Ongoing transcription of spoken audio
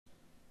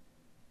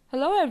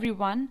Hello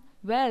everyone.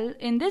 Well,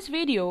 in this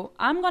video,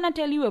 I'm gonna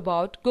tell you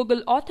about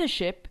Google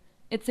Authorship,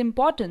 its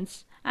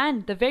importance,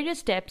 and the various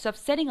steps of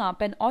setting up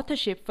an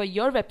authorship for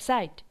your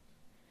website.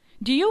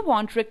 Do you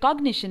want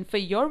recognition for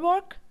your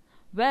work?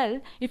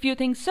 Well, if you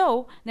think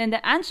so, then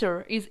the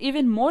answer is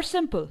even more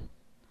simple.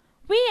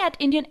 We at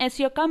Indian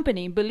SEO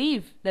Company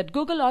believe that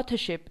Google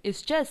Authorship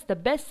is just the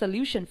best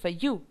solution for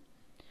you.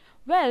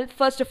 Well,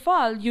 first of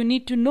all, you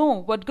need to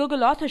know what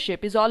Google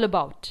Authorship is all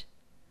about.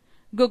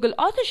 Google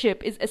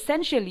Authorship is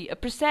essentially a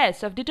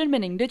process of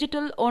determining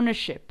digital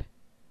ownership.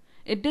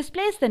 It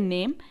displays the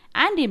name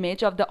and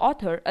image of the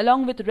author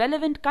along with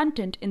relevant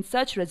content in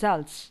search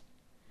results.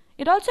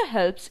 It also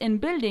helps in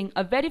building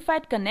a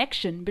verified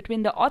connection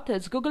between the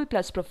author's Google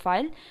Plus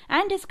profile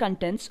and his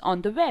contents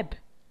on the web.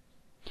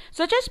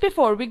 So just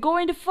before we go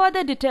into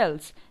further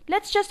details,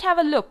 let's just have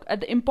a look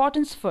at the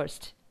importance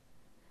first.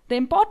 The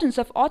importance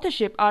of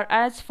authorship are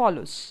as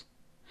follows.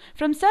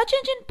 From search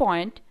engine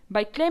point,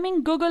 by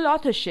claiming Google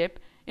Authorship,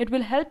 it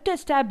will help to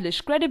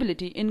establish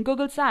credibility in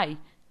Google's eye.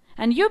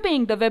 And you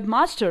being the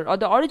webmaster or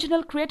the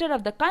original creator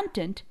of the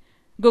content,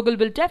 Google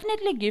will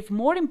definitely give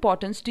more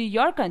importance to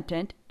your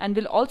content and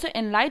will also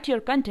enlight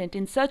your content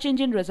in search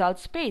engine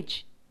results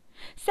page.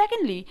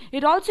 Secondly,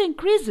 it also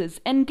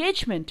increases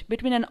engagement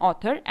between an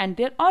author and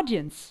their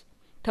audience.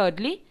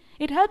 Thirdly,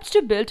 it helps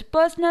to build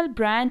personal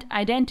brand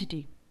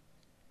identity.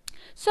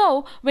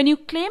 So, when you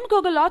claim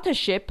Google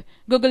Authorship,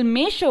 Google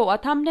may show a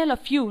thumbnail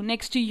of you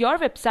next to your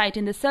website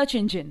in the search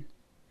engine.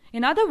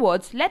 In other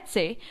words, let's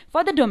say,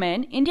 for the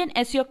domain Indian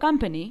SEO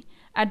Company,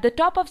 at the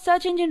top of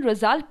search engine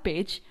result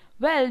page,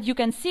 well, you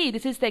can see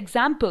this is the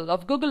example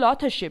of Google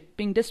Authorship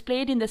being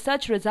displayed in the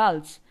search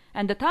results,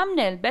 and the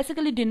thumbnail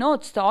basically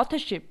denotes the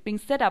authorship being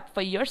set up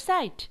for your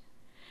site.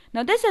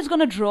 Now this is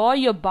going to draw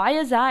your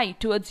buyer's eye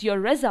towards your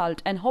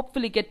result and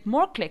hopefully get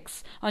more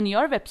clicks on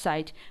your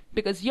website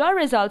because your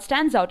result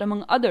stands out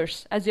among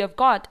others as you have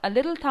got a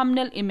little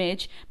thumbnail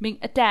image being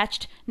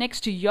attached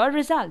next to your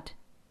result.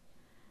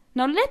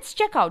 Now let's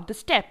check out the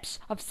steps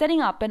of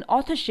setting up an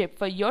authorship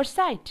for your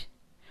site.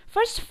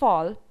 First of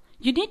all,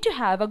 you need to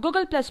have a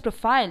Google Plus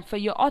profile for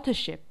your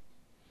authorship.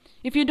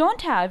 If you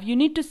don't have, you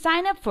need to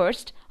sign up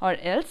first or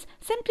else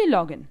simply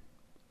log in.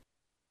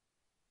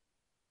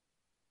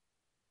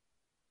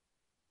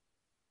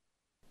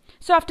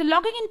 So after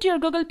logging into your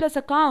Google Plus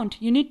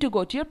account, you need to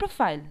go to your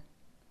profile.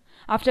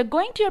 After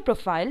going to your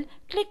profile,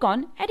 click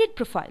on Edit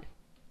Profile.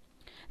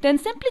 Then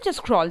simply just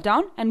scroll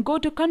down and go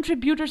to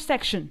Contributor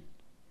section.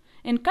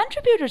 In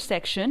Contributor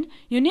section,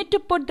 you need to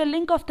put the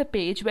link of the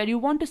page where you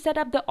want to set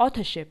up the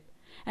authorship.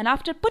 And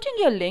after putting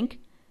your link,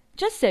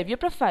 just save your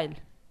profile.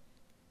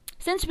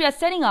 Since we are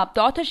setting up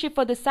the authorship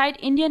for the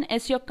site Indian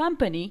SEO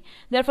Company,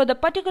 therefore the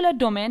particular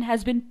domain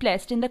has been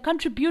placed in the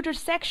Contributor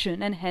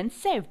section and hence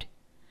saved.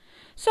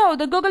 So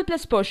the Google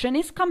Plus portion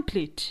is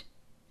complete.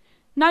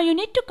 Now you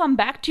need to come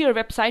back to your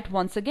website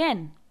once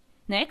again.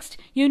 Next,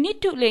 you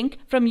need to link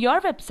from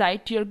your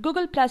website to your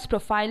Google Plus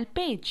profile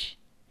page.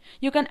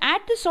 You can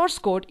add the source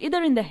code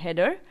either in the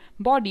header,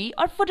 body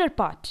or footer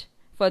part.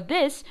 For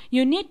this,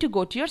 you need to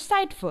go to your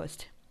site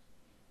first.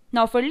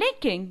 Now for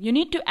linking, you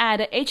need to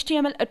add a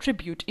HTML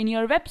attribute in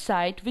your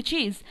website which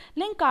is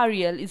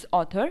link.rel is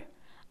author.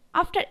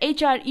 After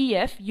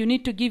href, you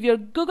need to give your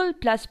Google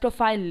Plus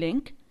profile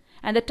link.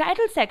 And the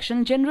title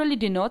section generally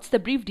denotes the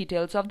brief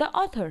details of the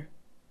author.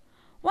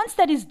 Once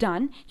that is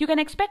done, you can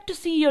expect to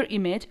see your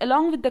image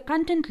along with the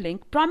content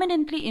link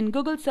prominently in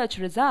Google search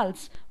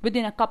results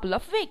within a couple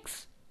of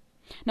weeks.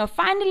 Now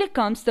finally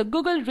comes the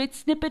Google Rich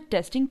Snippet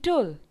Testing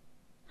tool.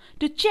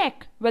 To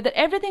check whether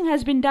everything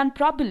has been done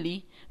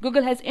properly,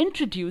 Google has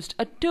introduced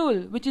a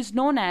tool which is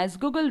known as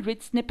Google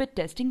Rich Snippet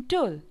Testing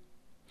tool.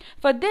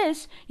 For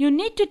this, you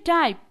need to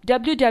type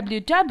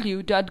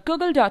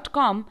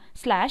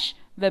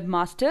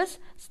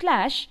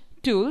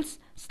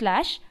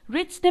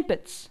www.google.com/webmasters/tools/rich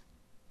snippets.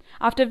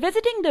 After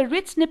visiting the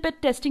Rich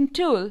Snippet Testing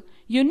tool,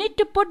 you need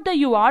to put the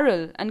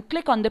URL and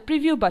click on the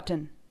preview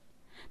button.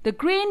 The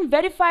green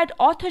verified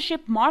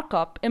authorship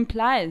markup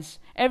implies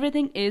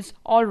everything is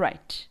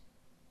alright.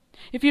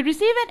 If you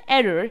receive an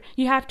error,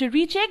 you have to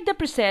recheck the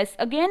process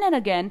again and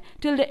again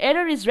till the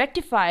error is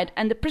rectified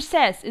and the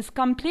process is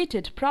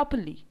completed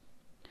properly.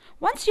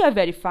 Once you are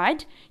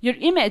verified, your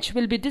image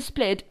will be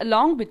displayed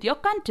along with your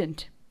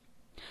content.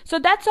 So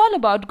that's all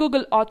about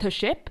Google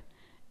Authorship.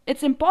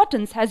 Its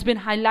importance has been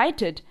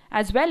highlighted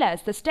as well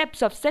as the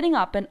steps of setting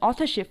up an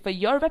authorship for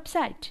your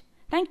website.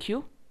 Thank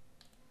you.